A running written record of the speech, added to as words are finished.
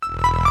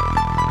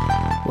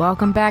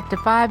Welcome back to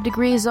 5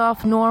 Degrees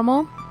Off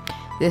Normal.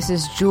 This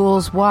is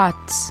Jules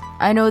Watts.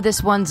 I know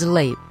this one's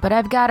late, but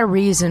I've got a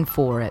reason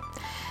for it.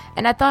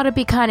 And I thought it'd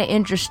be kind of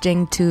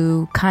interesting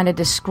to kind of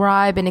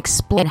describe and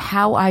explain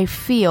how I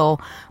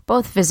feel,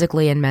 both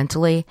physically and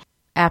mentally,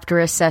 after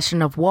a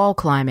session of wall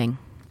climbing.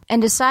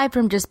 And aside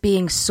from just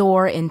being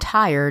sore and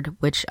tired,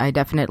 which I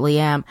definitely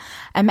am,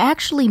 I'm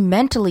actually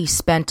mentally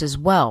spent as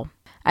well.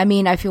 I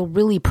mean, I feel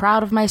really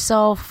proud of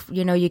myself.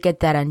 You know, you get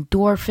that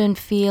endorphin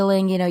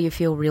feeling, you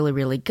feel really,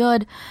 really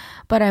good.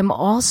 But I'm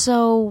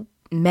also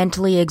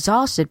mentally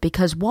exhausted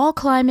because wall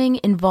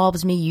climbing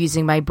involves me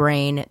using my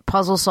brain,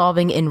 puzzle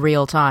solving in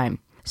real time.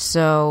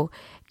 So,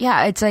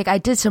 yeah, it's like I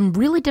did some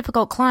really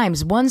difficult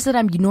climbs, ones that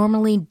I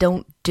normally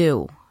don't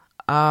do.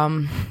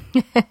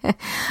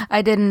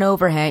 I did an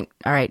overhang.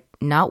 All right,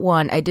 not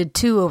one. I did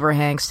 2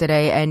 overhangs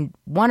today, and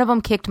one of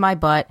them kicked my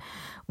butt.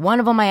 One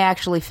of them I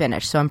actually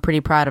finished, so I'm pretty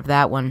proud of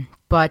that one.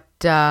 But,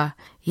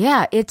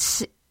 yeah,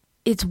 it's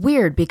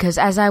weird because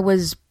as I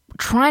was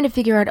trying to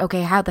figure out,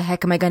 okay, how the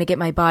heck am I going to get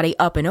my body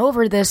up and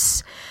over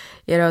this,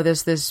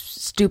 this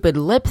stupid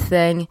lip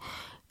thing,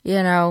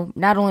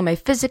 not only am I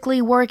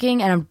physically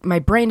working, and my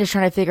brain is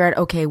trying to figure out,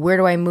 okay, where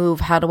do I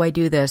move? How do I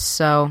do this?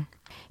 So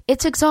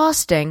it's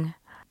exhausting,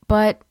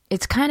 but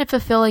it's kind of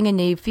fulfilling and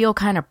you feel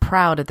kind of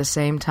proud at the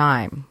same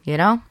time,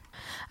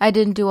 I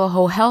didn't do a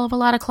whole hell of a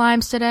lot of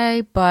climbs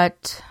today,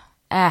 but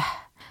the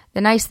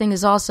nice thing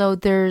is also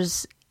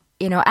there's,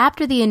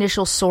 after the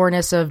initial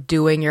soreness of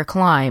doing your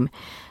climb,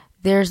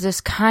 there's this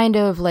kind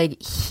of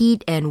like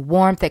heat and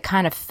warmth that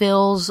kind of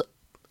fills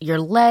your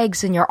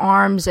legs and your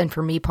arms, and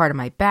for me, part of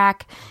my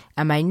back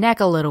and my neck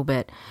a little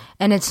bit.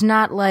 And it's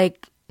not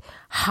like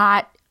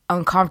hot,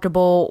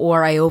 uncomfortable,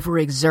 or I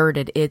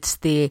overexerted. It's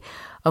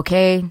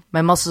okay,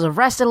 my muscles have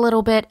rested a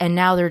little bit, and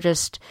now they're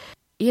just,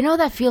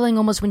 that feeling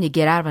almost when you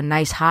get out of a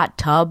nice hot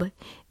tub?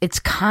 It's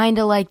kind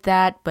of like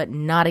that, but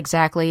not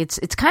exactly.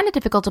 It's kind of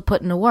difficult to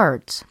put into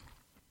words.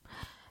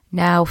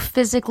 Now,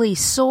 physically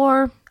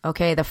sore,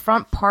 okay, the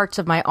front parts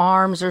of my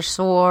arms are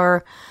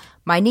sore.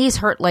 My knees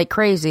hurt like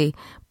crazy,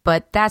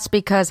 but that's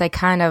because I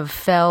kind of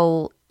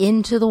fell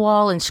into the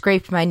wall and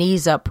scraped my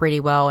knees up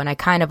pretty well, and I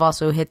kind of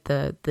also hit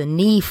the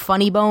knee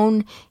funny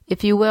bone,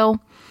 if you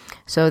will.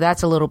 So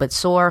that's a little bit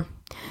sore.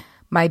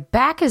 My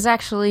back is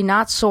actually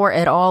not sore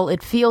at all.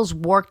 It feels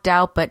worked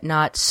out, but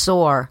not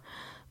sore.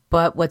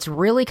 But what's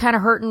really kind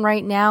of hurting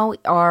right now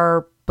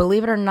are,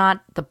 believe it or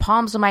not, the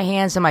palms of my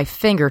hands and my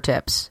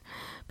fingertips.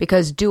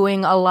 Because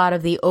doing a lot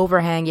of the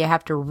overhang, you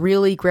have to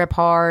really grip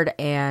hard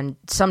and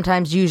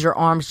sometimes use your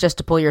arms just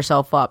to pull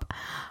yourself up.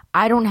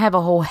 I don't have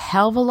a whole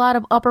hell of a lot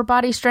of upper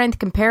body strength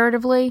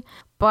comparatively,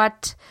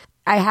 but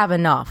I have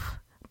enough.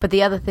 But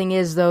the other thing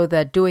is, though,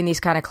 that doing these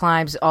kind of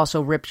climbs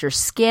also rips your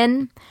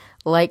skin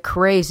like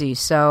crazy.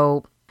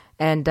 So,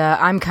 and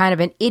I'm kind of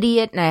an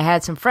idiot, and I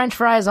had some French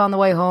fries on the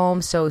way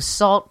home, so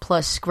salt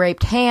plus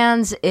scraped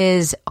hands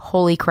is,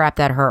 holy crap,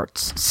 that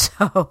hurts.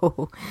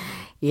 So,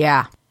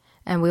 yeah.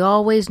 And we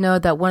always know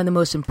that one of the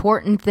most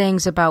important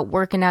things about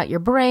working out your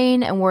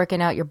brain and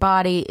working out your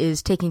body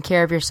is taking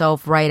care of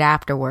yourself right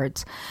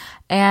afterwards.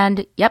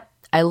 And, yep,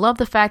 I love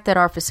the fact that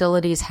our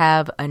facilities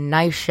have a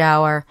nice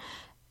shower.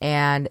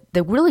 And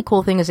the really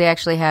cool thing is they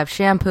actually have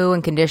shampoo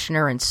and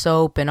conditioner and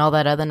soap and all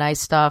that other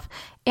nice stuff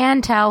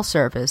and towel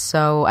service.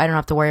 So I don't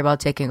have to worry about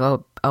taking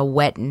a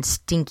wet and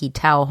stinky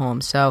towel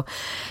home. So,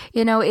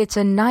 it's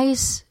a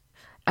nice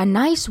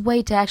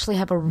way to actually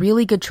have a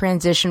really good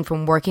transition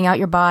from working out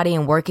your body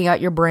and working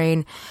out your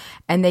brain.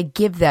 And they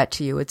give that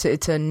to you.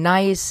 It's a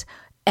nice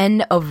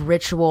end of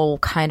ritual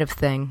kind of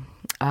thing.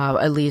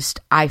 At least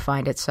I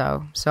find it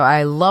so. So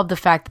I love the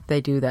fact that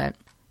they do that.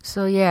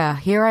 So yeah,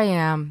 here I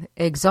am,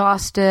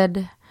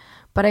 exhausted,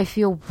 but I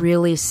feel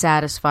really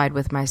satisfied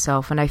with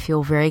myself and I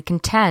feel very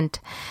content.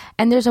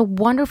 And there's a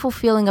wonderful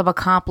feeling of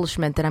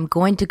accomplishment that I'm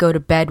going to go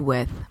to bed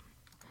with.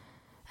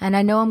 And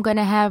I know I'm going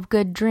to have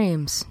good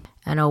dreams.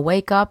 And I'll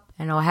wake up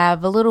and I'll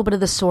have a little bit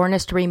of the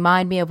soreness to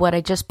remind me of what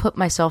I just put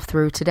myself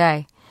through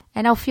today.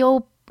 And I'll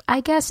feel,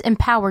 I guess,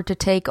 empowered to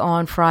take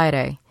on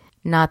Friday.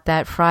 Not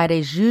that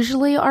Fridays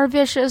usually are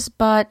vicious,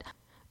 but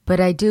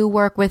I do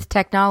work with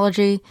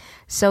technology,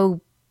 so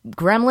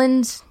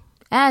gremlins,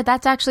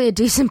 that's actually a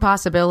decent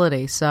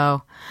possibility.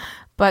 So,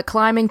 but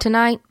climbing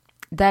tonight,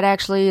 that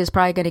actually is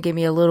probably going to give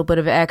me a little bit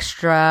of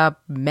extra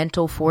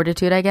mental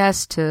fortitude, I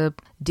guess, to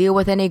deal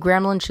with any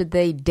gremlin should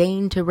they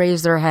deign to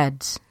raise their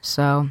heads.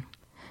 So,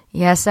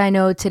 yes, I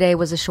know today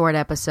was a short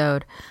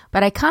episode,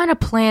 but I kind of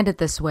planned it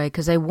this way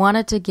because I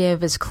wanted to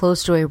give as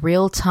close to a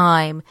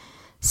real-time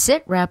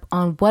sit rep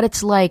on what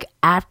it's like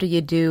after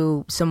you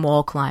do some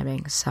wall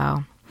climbing.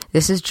 So,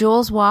 this is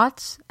Jules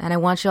Watts, and I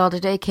want you all to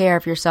take care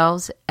of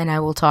yourselves, and I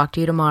will talk to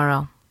you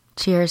tomorrow.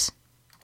 Cheers.